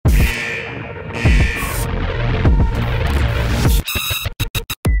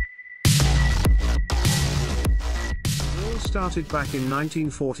started back in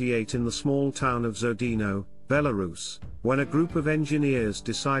 1948 in the small town of Zhodino, Belarus, when a group of engineers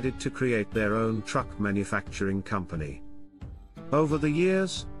decided to create their own truck manufacturing company. Over the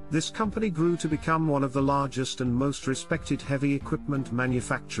years, this company grew to become one of the largest and most respected heavy equipment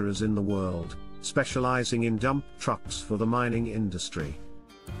manufacturers in the world, specializing in dump trucks for the mining industry.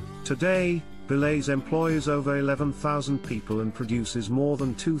 Today, Belaz employs over 11,000 people and produces more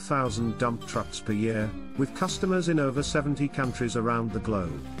than 2,000 dump trucks per year, with customers in over 70 countries around the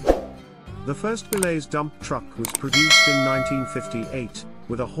globe. The first Belaz dump truck was produced in 1958,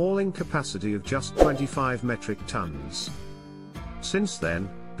 with a hauling capacity of just 25 metric tons. Since then,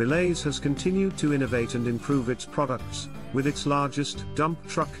 Belaz has continued to innovate and improve its products, with its largest dump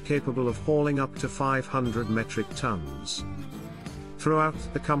truck capable of hauling up to 500 metric tons. Throughout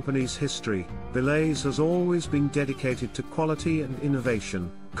the company's history, Belaz has always been dedicated to quality and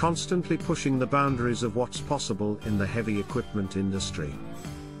innovation, constantly pushing the boundaries of what's possible in the heavy equipment industry.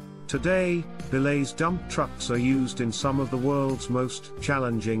 Today, Belaz dump trucks are used in some of the world's most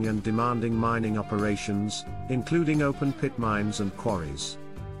challenging and demanding mining operations, including open-pit mines and quarries.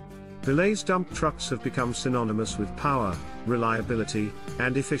 Belaz dump trucks have become synonymous with power, reliability,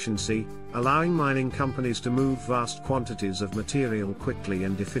 and efficiency, allowing mining companies to move vast quantities of material quickly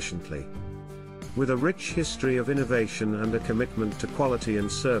and efficiently. With a rich history of innovation and a commitment to quality and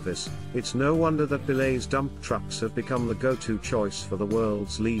service, it's no wonder that Belaz dump trucks have become the go-to choice for the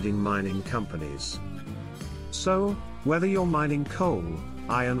world's leading mining companies. So, whether you're mining coal,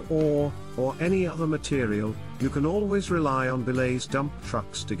 iron ore, or any other material, you can always rely on Belaz dump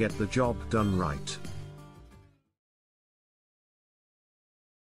trucks to get the job done right.